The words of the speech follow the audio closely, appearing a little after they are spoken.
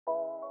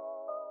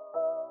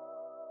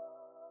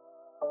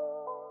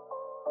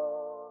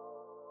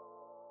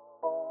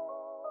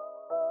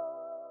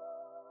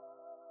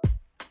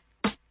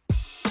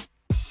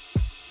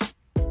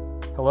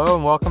Hello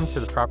and welcome to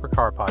the Proper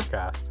Car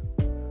Podcast.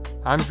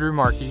 I'm Drew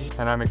Markey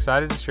and I'm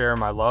excited to share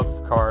my love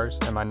of cars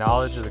and my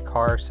knowledge of the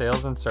car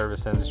sales and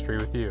service industry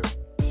with you.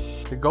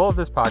 The goal of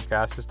this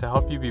podcast is to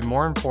help you be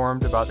more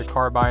informed about the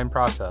car buying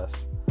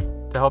process,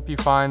 to help you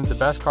find the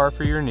best car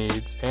for your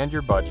needs and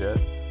your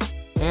budget,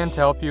 and to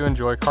help you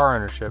enjoy car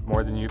ownership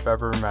more than you've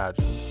ever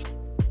imagined.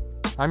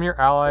 I'm your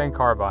ally in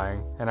car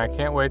buying and I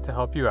can't wait to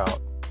help you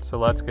out, so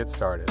let's get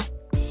started.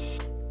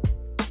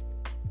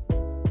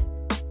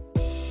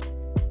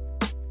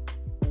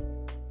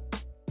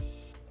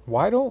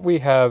 Why don't we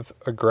have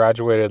a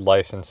graduated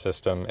license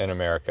system in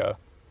America?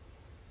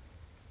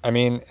 I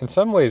mean, in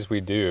some ways we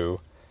do.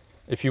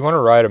 If you want to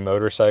ride a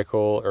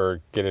motorcycle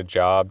or get a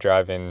job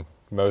driving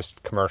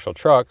most commercial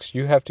trucks,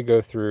 you have to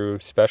go through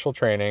special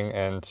training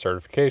and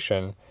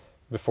certification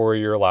before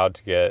you're allowed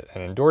to get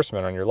an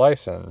endorsement on your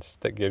license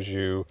that gives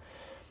you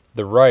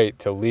the right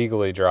to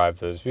legally drive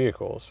those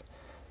vehicles.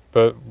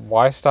 But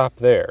why stop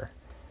there?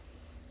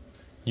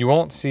 You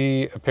won't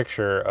see a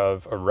picture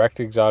of a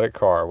wrecked exotic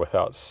car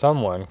without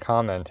someone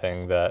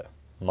commenting that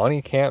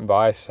money can't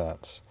buy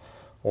sense,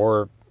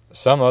 or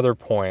some other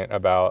point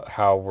about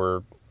how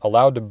we're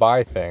allowed to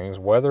buy things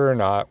whether or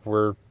not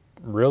we're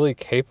really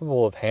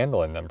capable of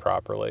handling them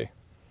properly.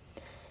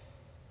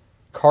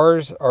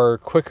 Cars are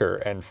quicker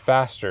and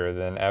faster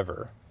than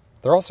ever.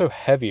 They're also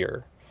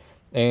heavier,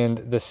 and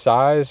the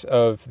size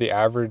of the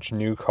average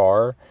new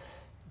car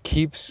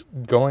keeps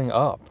going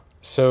up.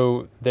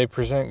 So they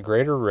present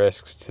greater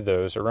risks to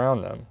those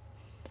around them.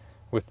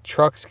 With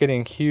trucks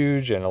getting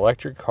huge and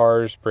electric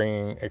cars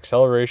bringing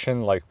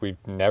acceleration like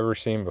we've never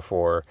seen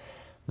before,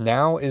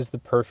 now is the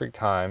perfect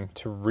time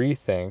to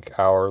rethink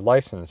our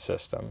license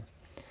system.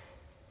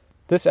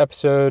 This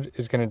episode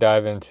is going to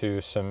dive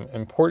into some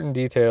important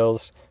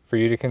details for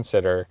you to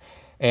consider,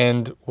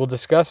 and we'll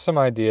discuss some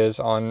ideas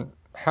on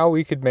how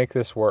we could make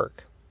this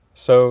work.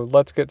 So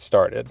let's get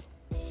started.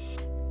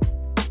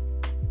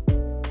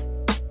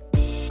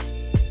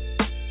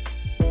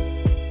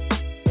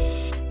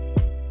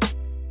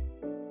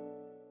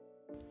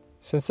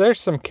 Since there's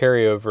some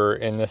carryover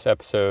in this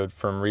episode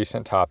from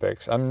recent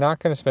topics, I'm not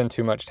going to spend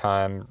too much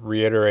time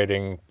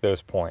reiterating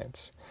those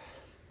points.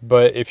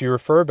 But if you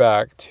refer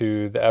back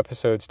to the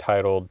episodes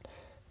titled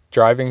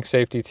Driving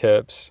Safety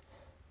Tips,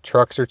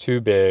 Trucks Are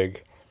Too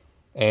Big,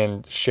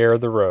 and Share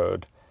the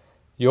Road,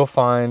 you'll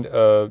find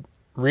a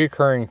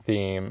recurring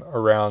theme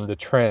around the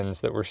trends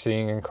that we're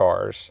seeing in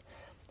cars,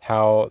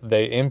 how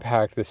they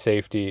impact the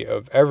safety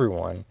of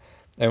everyone,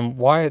 and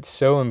why it's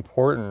so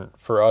important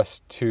for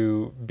us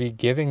to be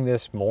giving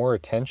this more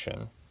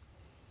attention.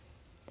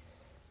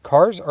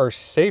 Cars are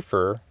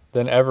safer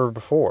than ever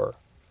before,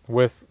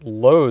 with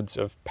loads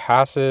of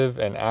passive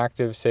and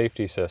active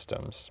safety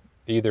systems,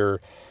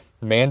 either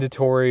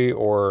mandatory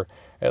or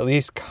at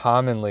least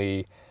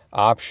commonly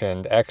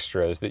optioned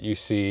extras that you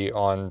see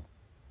on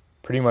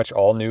pretty much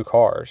all new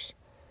cars.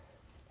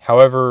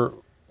 However,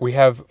 we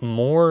have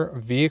more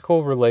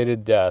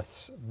vehicle-related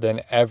deaths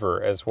than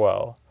ever as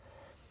well.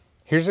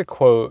 Here's a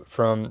quote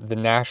from the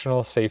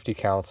National Safety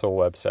Council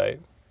website.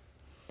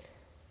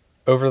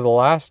 Over the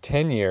last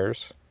 10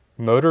 years,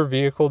 motor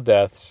vehicle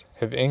deaths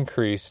have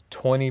increased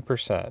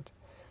 20%.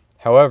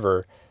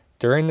 However,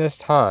 during this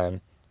time,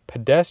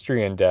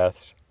 pedestrian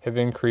deaths have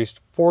increased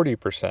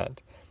 40%,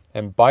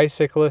 and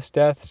bicyclist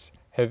deaths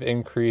have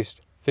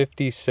increased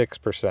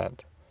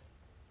 56%.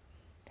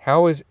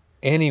 How is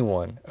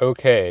anyone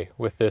okay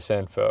with this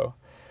info?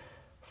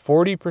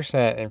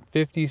 40% and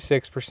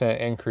 56%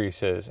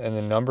 increases in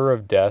the number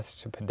of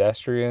deaths to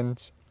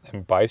pedestrians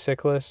and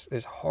bicyclists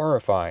is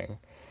horrifying.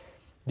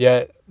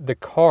 Yet the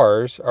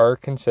cars are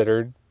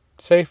considered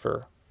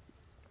safer.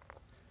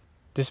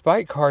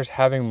 Despite cars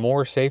having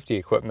more safety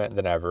equipment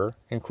than ever,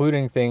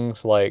 including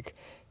things like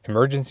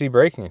emergency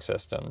braking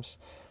systems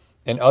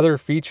and other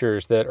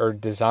features that are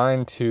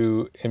designed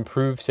to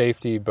improve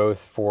safety both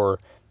for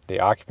the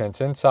occupants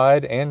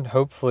inside and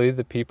hopefully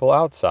the people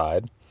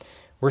outside,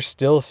 we're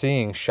still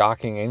seeing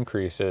shocking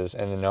increases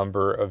in the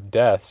number of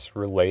deaths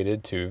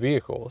related to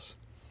vehicles.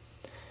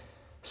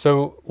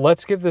 So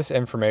let's give this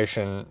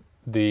information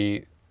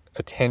the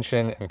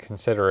attention and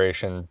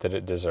consideration that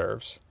it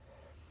deserves.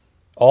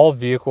 All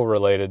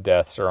vehicle-related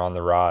deaths are on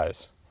the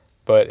rise,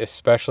 but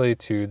especially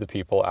to the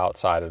people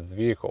outside of the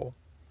vehicle.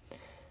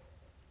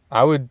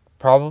 I would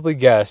probably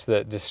guess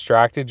that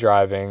distracted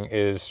driving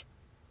is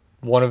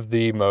one of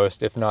the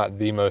most, if not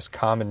the most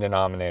common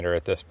denominator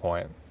at this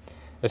point,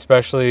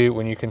 especially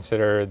when you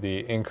consider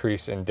the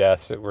increase in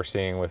deaths that we're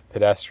seeing with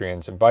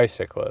pedestrians and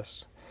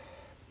bicyclists.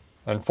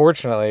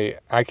 Unfortunately,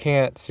 I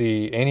can't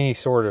see any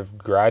sort of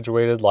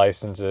graduated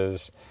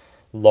licenses,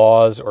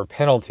 laws, or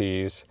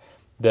penalties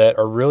that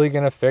are really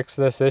going to fix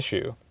this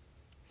issue.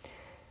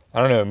 I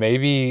don't know,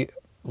 maybe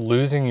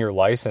losing your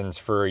license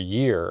for a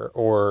year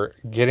or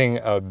getting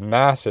a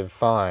massive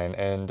fine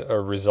and a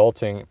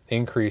resulting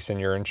increase in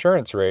your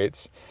insurance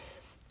rates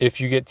if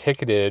you get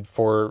ticketed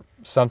for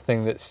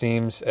something that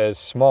seems as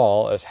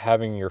small as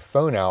having your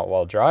phone out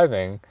while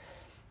driving,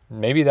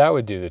 maybe that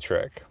would do the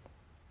trick.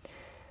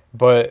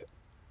 But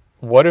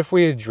what if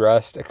we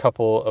addressed a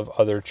couple of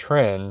other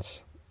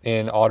trends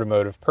in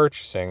automotive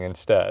purchasing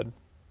instead?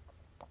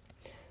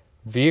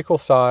 Vehicle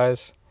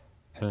size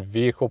and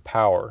vehicle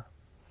power.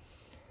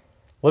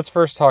 Let's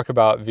first talk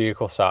about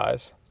vehicle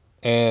size.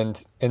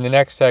 And in the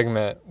next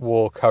segment,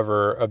 we'll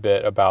cover a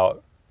bit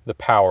about the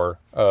power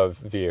of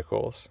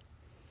vehicles.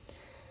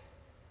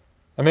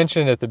 I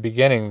mentioned at the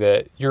beginning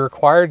that you're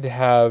required to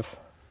have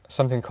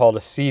something called a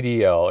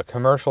CDL, a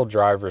commercial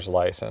driver's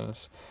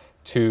license,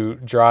 to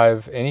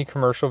drive any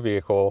commercial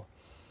vehicle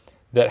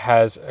that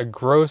has a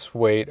gross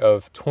weight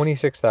of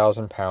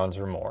 26,000 pounds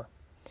or more.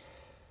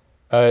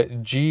 A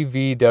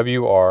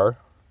GVWR,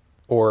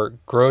 or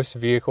gross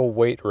vehicle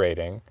weight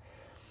rating,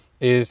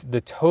 is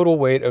the total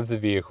weight of the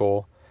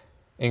vehicle,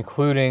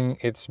 including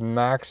its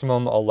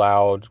maximum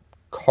allowed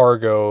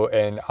cargo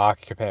and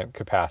occupant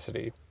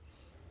capacity.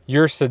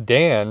 Your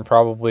sedan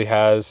probably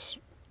has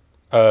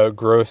a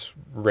gross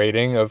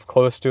rating of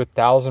close to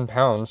 1,000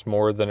 pounds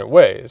more than it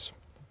weighs.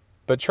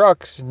 But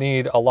trucks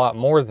need a lot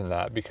more than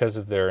that because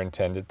of their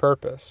intended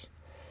purpose.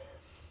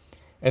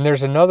 And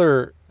there's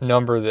another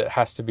number that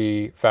has to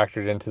be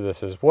factored into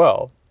this as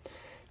well.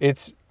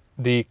 It's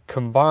the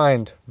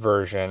combined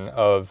version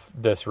of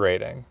this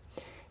rating.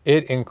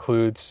 It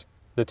includes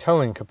the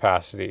towing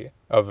capacity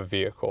of a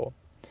vehicle.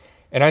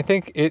 And I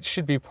think it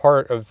should be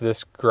part of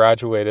this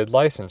graduated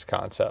license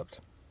concept.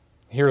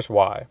 Here's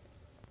why.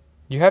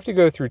 You have to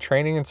go through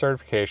training and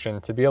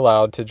certification to be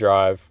allowed to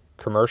drive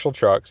commercial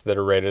trucks that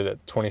are rated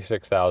at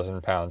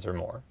 26,000 pounds or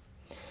more.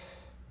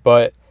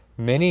 But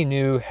many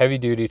new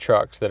heavy-duty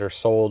trucks that are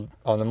sold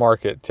on the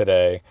market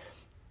today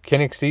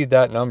can exceed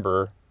that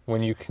number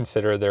when you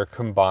consider their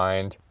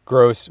combined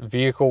gross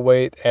vehicle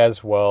weight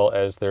as well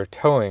as their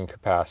towing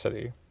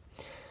capacity.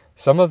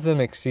 Some of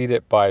them exceed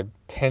it by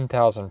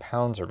 10,000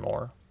 pounds or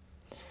more.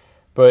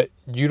 But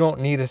you don't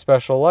need a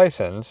special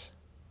license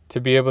to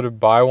be able to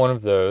buy one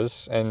of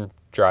those and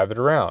drive it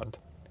around.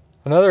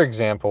 Another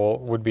example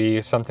would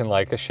be something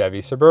like a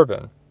Chevy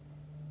Suburban.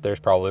 There's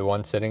probably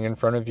one sitting in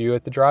front of you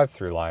at the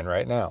drive-through line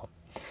right now.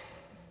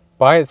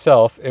 By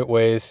itself, it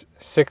weighs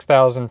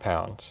 6,000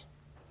 pounds,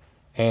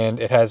 and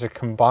it has a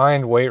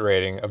combined weight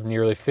rating of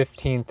nearly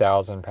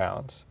 15,000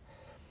 pounds.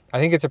 I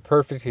think it's a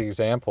perfect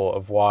example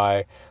of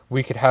why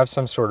we could have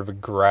some sort of a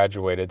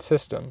graduated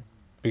system.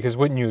 Because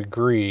wouldn't you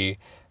agree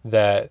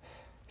that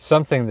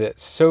something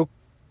that's so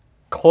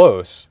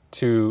close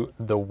to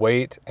the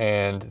weight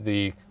and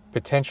the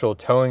potential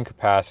towing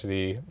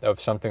capacity of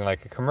something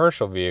like a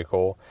commercial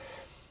vehicle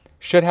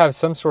should have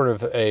some sort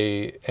of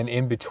an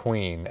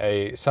in-between,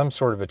 some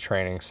sort of a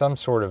training, some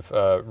sort of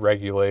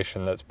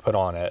regulation that's put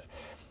on it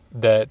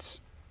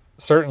that's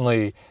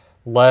certainly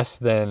less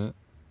than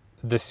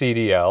the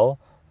CDL,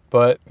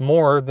 but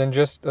more than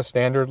just a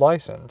standard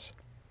license.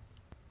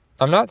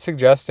 I'm not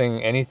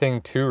suggesting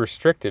anything too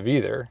restrictive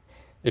either.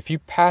 If you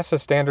pass a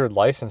standard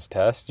license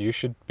test, you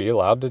should be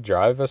allowed to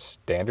drive a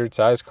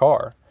standard-sized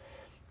car.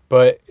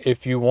 But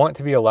if you want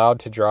to be allowed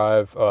to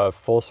drive a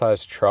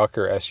full-size truck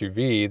or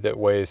SUV that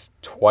weighs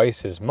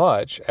twice as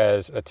much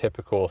as a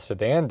typical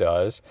sedan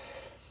does,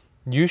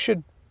 you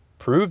should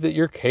prove that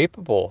you're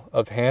capable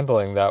of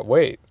handling that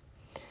weight.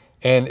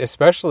 And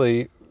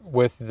especially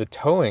with the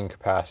towing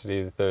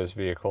capacity that those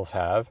vehicles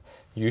have,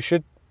 you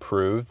should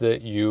prove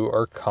that you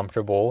are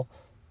comfortable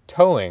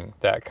towing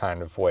that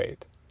kind of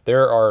weight.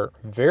 There are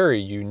very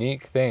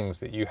unique things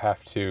that you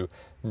have to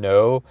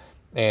know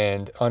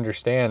and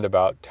understand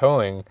about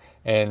towing,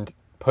 and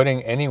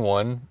putting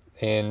anyone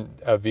in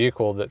a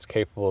vehicle that's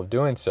capable of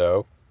doing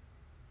so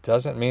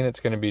doesn't mean it's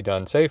going to be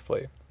done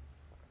safely.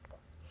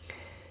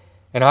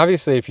 And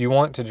obviously, if you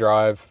want to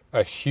drive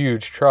a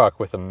huge truck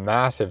with a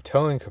massive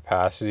towing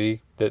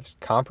capacity that's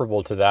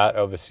comparable to that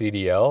of a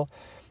CDL,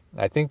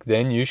 I think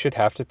then you should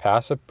have to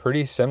pass a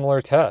pretty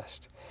similar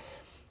test.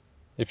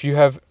 If you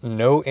have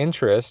no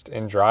interest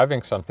in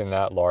driving something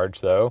that large,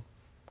 though,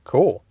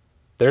 cool.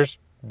 There's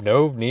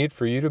no need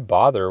for you to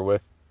bother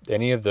with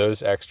any of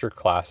those extra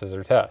classes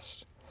or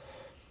tests.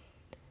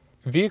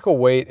 Vehicle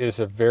weight is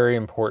a very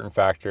important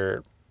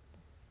factor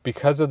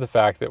because of the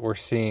fact that we're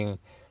seeing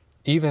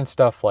even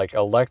stuff like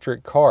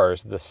electric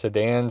cars, the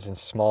sedans and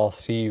small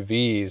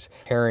CUVs,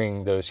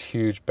 carrying those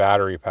huge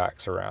battery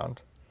packs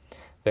around.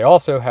 They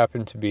also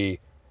happen to be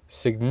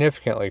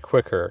significantly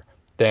quicker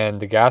than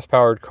the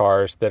gas-powered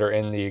cars that are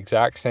in the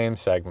exact same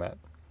segment.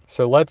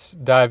 So let's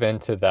dive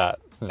into that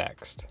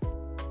next.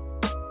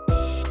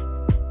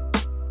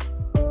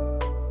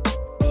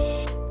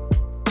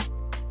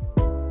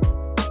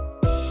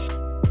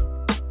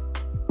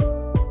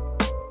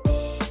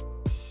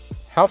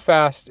 How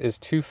fast is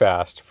too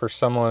fast for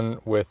someone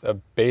with a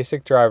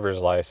basic driver's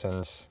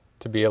license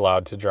to be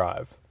allowed to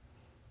drive?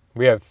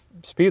 We have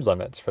speed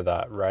limits for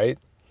that, right?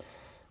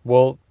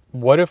 Well,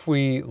 what if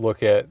we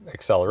look at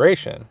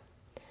acceleration?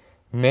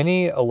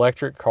 Many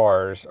electric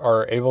cars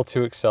are able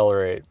to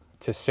accelerate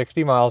to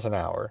 60 miles an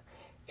hour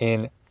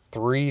in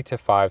 3 to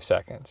 5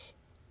 seconds.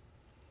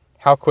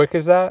 How quick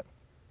is that?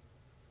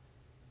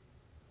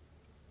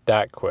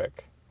 That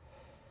quick.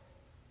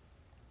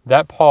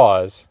 That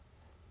pause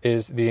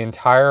is the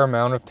entire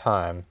amount of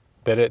time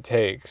that it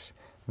takes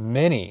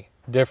many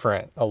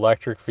different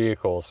electric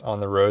vehicles on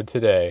the road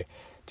today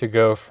to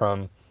go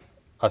from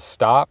a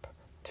stop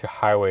to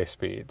highway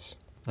speeds.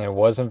 And it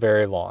wasn't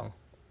very long.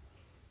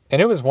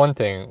 And it was one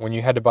thing when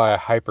you had to buy a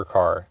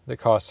hypercar that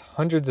cost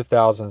hundreds of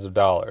thousands of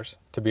dollars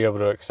to be able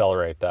to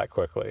accelerate that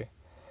quickly.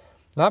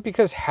 Not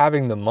because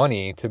having the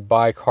money to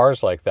buy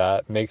cars like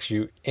that makes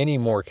you any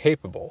more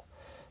capable,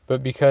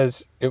 but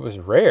because it was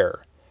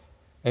rare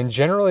and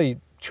generally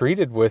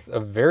treated with a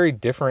very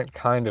different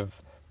kind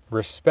of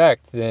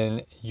respect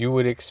than you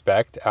would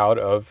expect out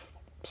of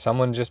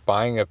someone just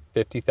buying a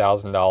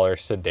 $50,000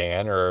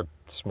 sedan or a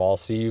small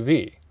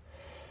CUV.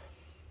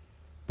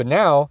 But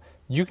now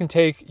you can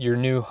take your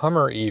new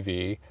Hummer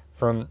EV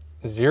from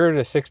 0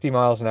 to 60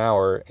 miles an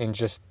hour in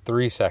just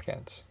 3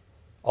 seconds.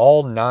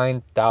 All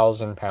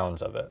 9,000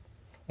 pounds of it.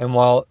 And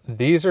while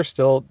these are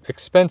still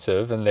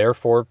expensive and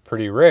therefore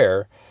pretty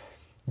rare,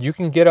 you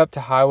can get up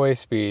to highway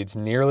speeds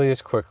nearly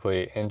as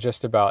quickly in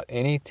just about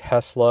any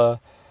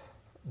Tesla,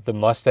 the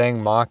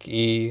Mustang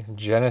Mach-E,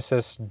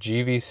 Genesis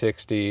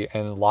GV60,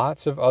 and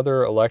lots of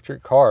other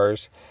electric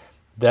cars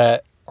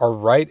that are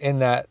right in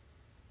that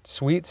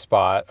sweet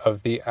spot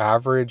of the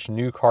average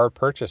new car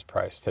purchase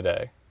price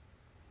today.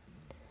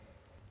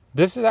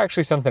 This is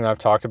actually something I've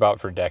talked about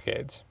for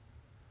decades.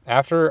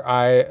 After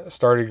I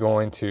started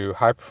going to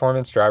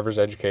high-performance driver's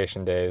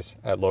education days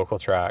at local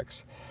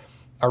tracks,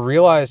 I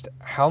realized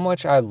how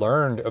much I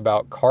learned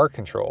about car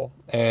control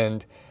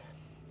and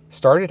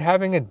started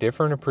having a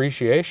different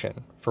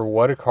appreciation for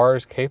what a car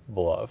is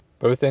capable of,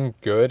 both in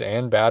good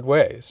and bad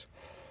ways.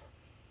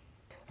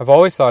 I've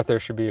always thought there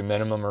should be a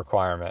minimum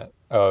requirement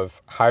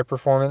of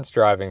high-performance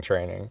driving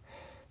training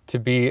to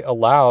be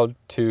allowed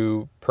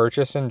to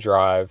purchase and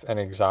drive an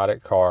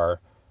exotic car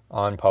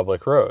on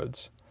public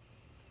roads.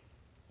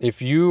 If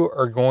you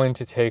are going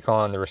to take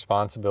on the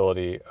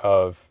responsibility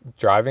of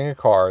driving a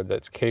car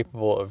that's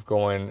capable of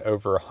going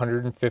over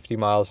 150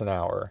 miles an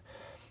hour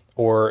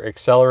or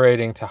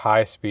accelerating to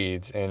high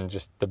speeds in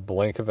just the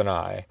blink of an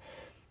eye,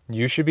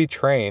 you should be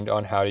trained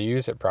on how to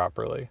use it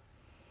properly.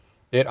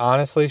 It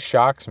honestly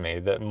shocks me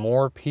that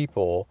more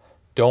people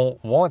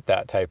don't want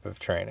that type of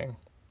training.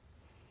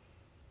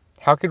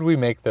 How could we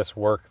make this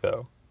work,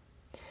 though?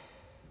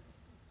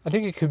 I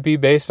think it could be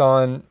based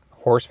on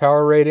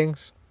horsepower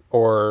ratings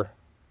or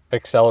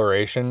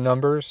acceleration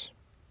numbers,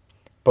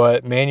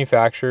 but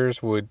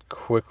manufacturers would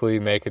quickly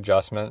make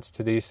adjustments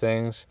to these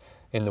things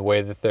in the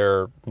way that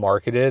they're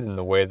marketed and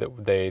the way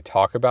that they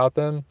talk about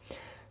them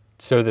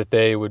so that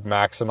they would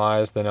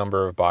maximize the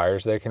number of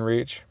buyers they can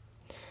reach.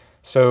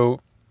 So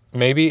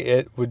maybe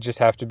it would just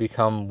have to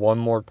become one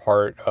more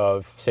part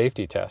of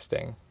safety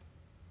testing.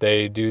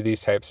 They do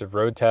these types of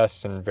road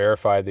tests and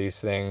verify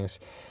these things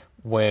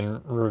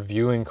when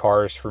reviewing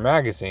cars for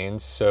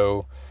magazines,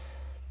 so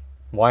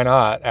why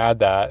not add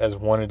that as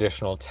one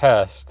additional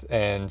test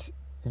and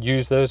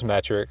use those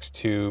metrics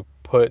to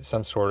put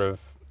some sort of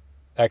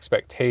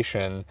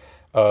expectation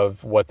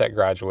of what that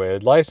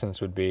graduated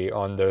license would be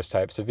on those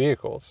types of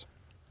vehicles.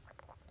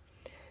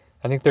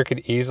 I think there could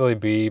easily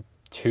be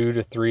 2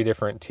 to 3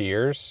 different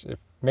tiers,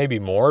 maybe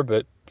more,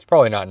 but it's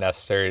probably not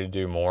necessary to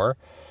do more.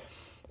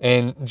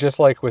 And just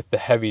like with the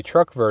heavy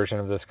truck version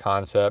of this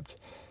concept,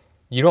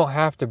 you don't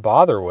have to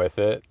bother with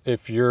it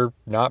if you're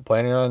not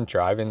planning on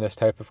driving this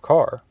type of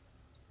car.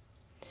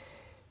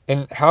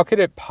 And how could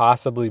it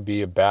possibly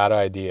be a bad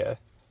idea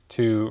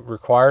to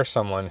require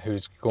someone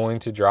who's going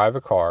to drive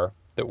a car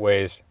that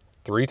weighs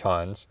 3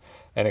 tons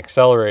and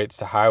accelerates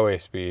to highway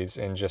speeds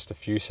in just a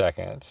few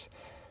seconds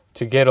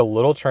to get a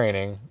little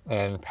training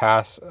and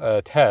pass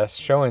a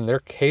test showing they're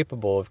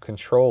capable of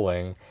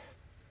controlling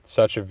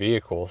such a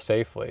vehicle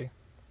safely?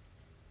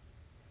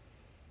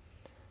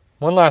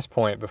 One last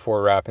point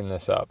before wrapping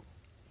this up.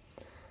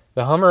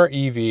 The Hummer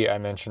EV I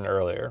mentioned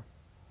earlier,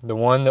 the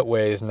one that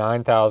weighs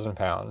 9,000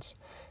 pounds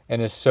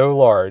and is so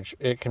large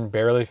it can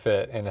barely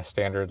fit in a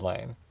standard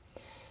lane,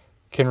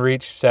 can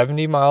reach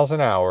 70 miles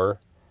an hour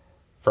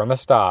from a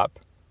stop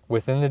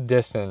within the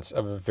distance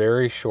of a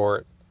very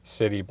short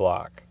city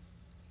block.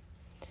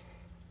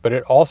 But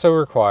it also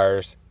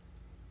requires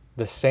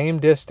the same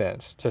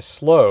distance to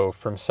slow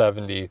from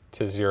 70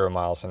 to 0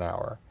 miles an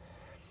hour.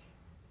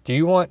 Do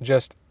you want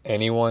just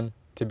anyone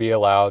to be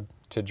allowed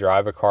to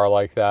drive a car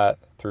like that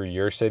through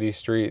your city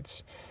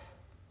streets,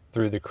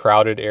 through the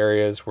crowded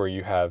areas where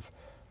you have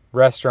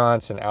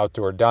restaurants and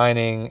outdoor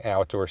dining,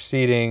 outdoor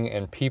seating,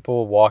 and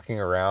people walking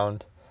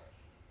around?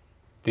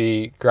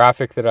 The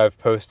graphic that I've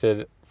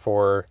posted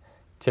for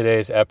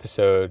today's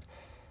episode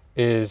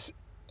is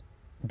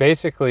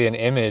basically an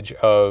image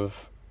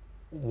of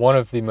one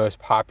of the most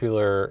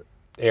popular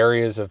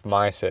areas of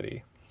my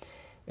city.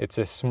 It's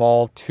a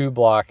small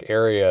 2-block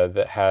area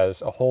that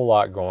has a whole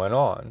lot going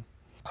on.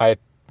 I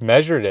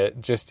measured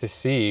it just to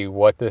see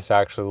what this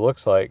actually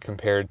looks like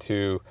compared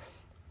to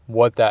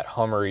what that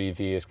Hummer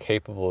EV is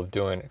capable of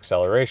doing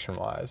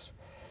acceleration-wise.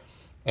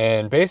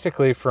 And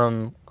basically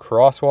from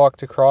crosswalk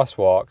to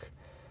crosswalk,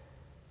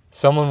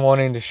 someone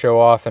wanting to show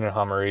off in a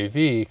Hummer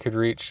EV could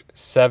reach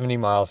 70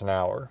 miles an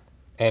hour.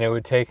 and it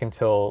would take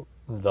until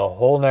the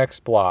whole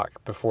next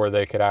block before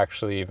they could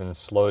actually even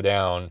slow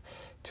down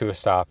to a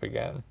stop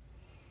again.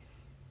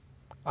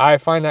 I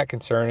find that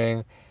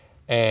concerning,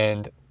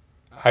 and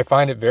I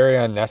find it very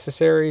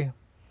unnecessary.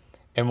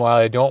 And while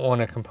I don't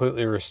want to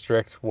completely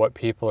restrict what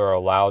people are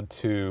allowed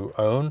to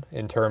own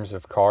in terms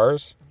of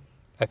cars,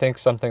 I think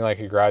something like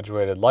a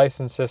graduated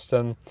license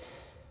system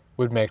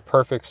would make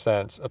perfect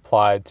sense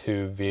applied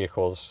to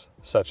vehicles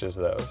such as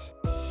those.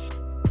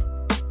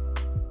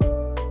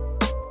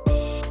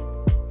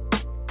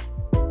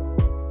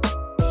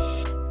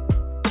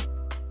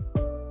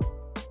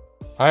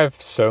 I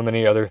have so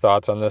many other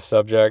thoughts on this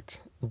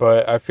subject,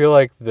 but I feel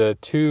like the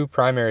two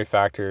primary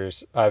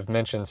factors I've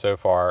mentioned so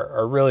far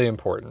are really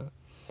important.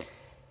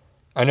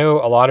 I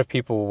know a lot of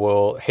people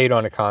will hate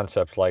on a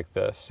concept like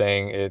this,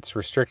 saying it's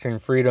restricting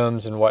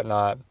freedoms and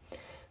whatnot,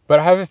 but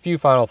I have a few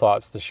final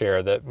thoughts to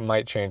share that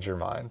might change your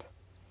mind.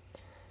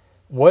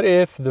 What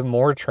if the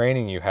more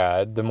training you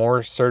had, the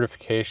more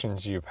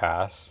certifications you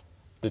pass,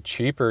 the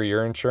cheaper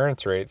your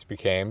insurance rates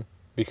became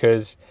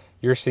because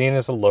you're seen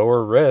as a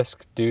lower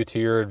risk due to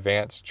your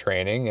advanced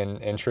training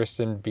and interest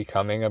in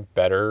becoming a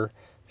better,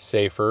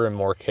 safer, and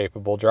more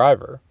capable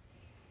driver?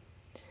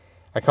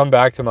 I come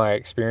back to my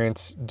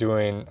experience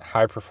doing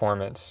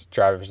high-performance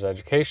driver's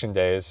education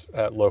days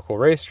at local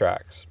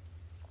racetracks.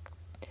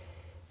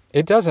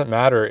 It doesn't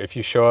matter if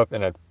you show up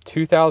in a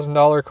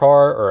 $2,000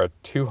 car or a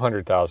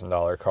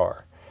 $200,000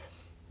 car.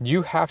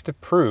 You have to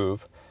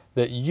prove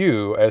that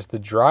you, as the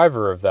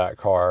driver of that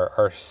car,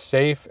 are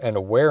safe and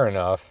aware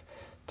enough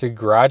to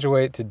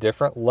graduate to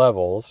different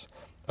levels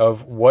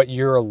of what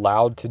you're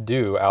allowed to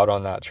do out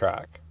on that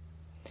track.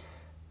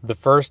 The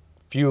first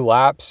few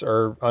laps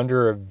are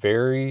under a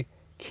very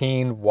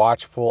keen,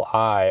 watchful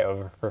eye of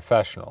a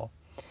professional,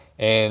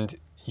 and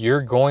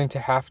you're going to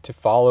have to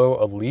follow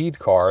a lead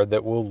car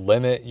that will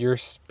limit your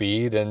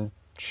speed and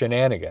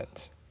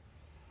shenanigans.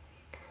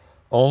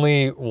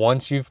 Only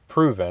once you've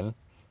proven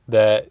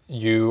that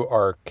you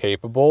are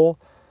capable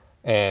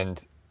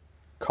and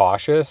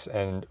cautious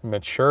and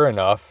mature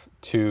enough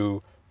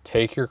to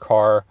take your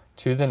car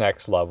to the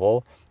next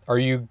level are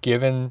you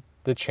given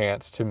the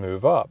chance to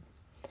move up.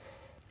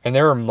 And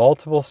there are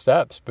multiple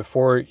steps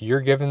before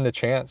you're given the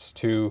chance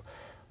to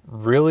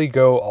really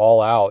go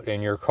all out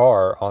in your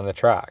car on the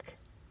track.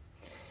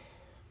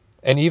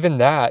 And even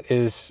that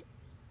is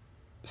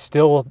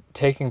still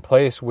taking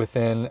place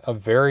within a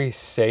very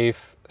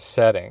safe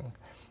setting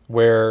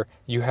where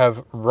you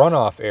have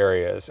runoff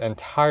areas and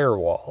tire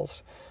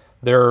walls.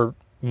 There are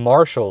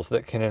marshals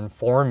that can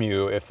inform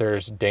you if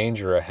there's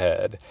danger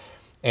ahead.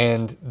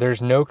 And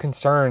there's no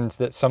concerns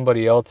that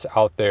somebody else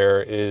out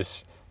there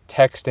is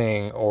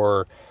texting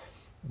or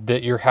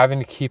that you're having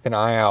to keep an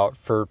eye out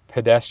for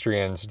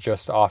pedestrians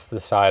just off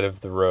the side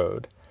of the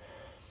road.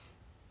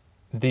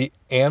 The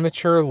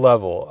amateur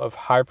level of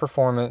high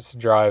performance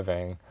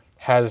driving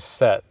has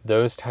set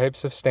those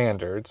types of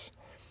standards,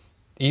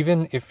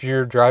 even if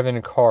you're driving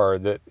a car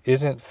that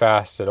isn't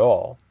fast at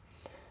all.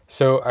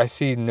 So I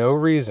see no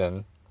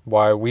reason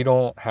why we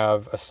don't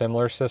have a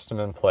similar system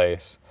in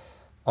place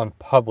on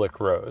public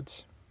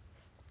roads.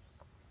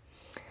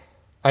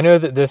 I know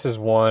that this is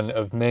one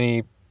of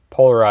many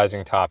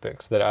polarizing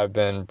topics that I've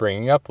been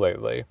bringing up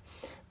lately,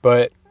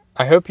 but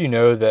I hope you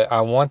know that I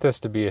want this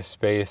to be a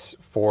space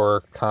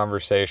for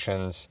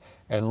conversations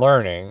and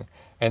learning,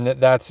 and that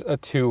that's a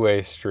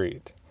two-way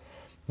street.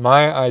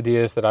 My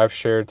ideas that I've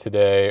shared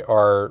today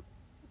are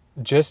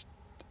just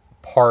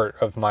part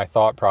of my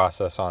thought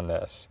process on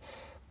this.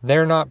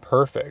 They're not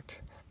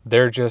perfect.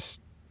 They're just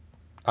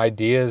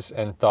ideas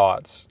and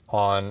thoughts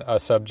on a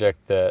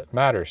subject that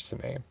matters to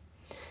me.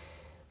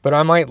 But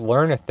I might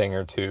learn a thing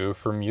or two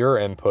from your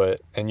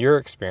input and your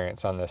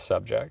experience on this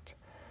subject.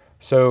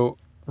 So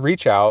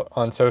reach out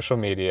on social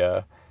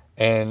media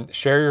and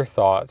share your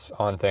thoughts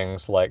on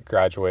things like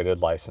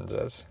graduated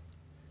licenses.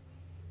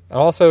 And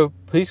also,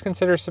 please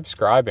consider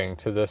subscribing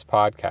to this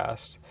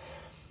podcast.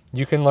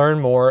 You can learn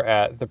more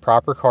at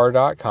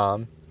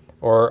thepropercar.com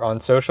or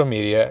on social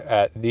media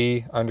at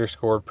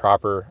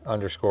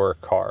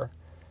 _proper_car.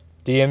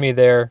 DM me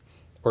there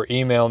or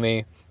email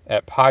me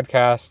at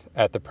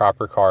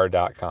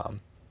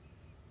podcast@thepropercar.com.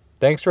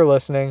 Thanks for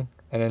listening,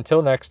 and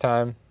until next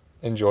time,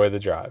 enjoy the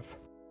drive.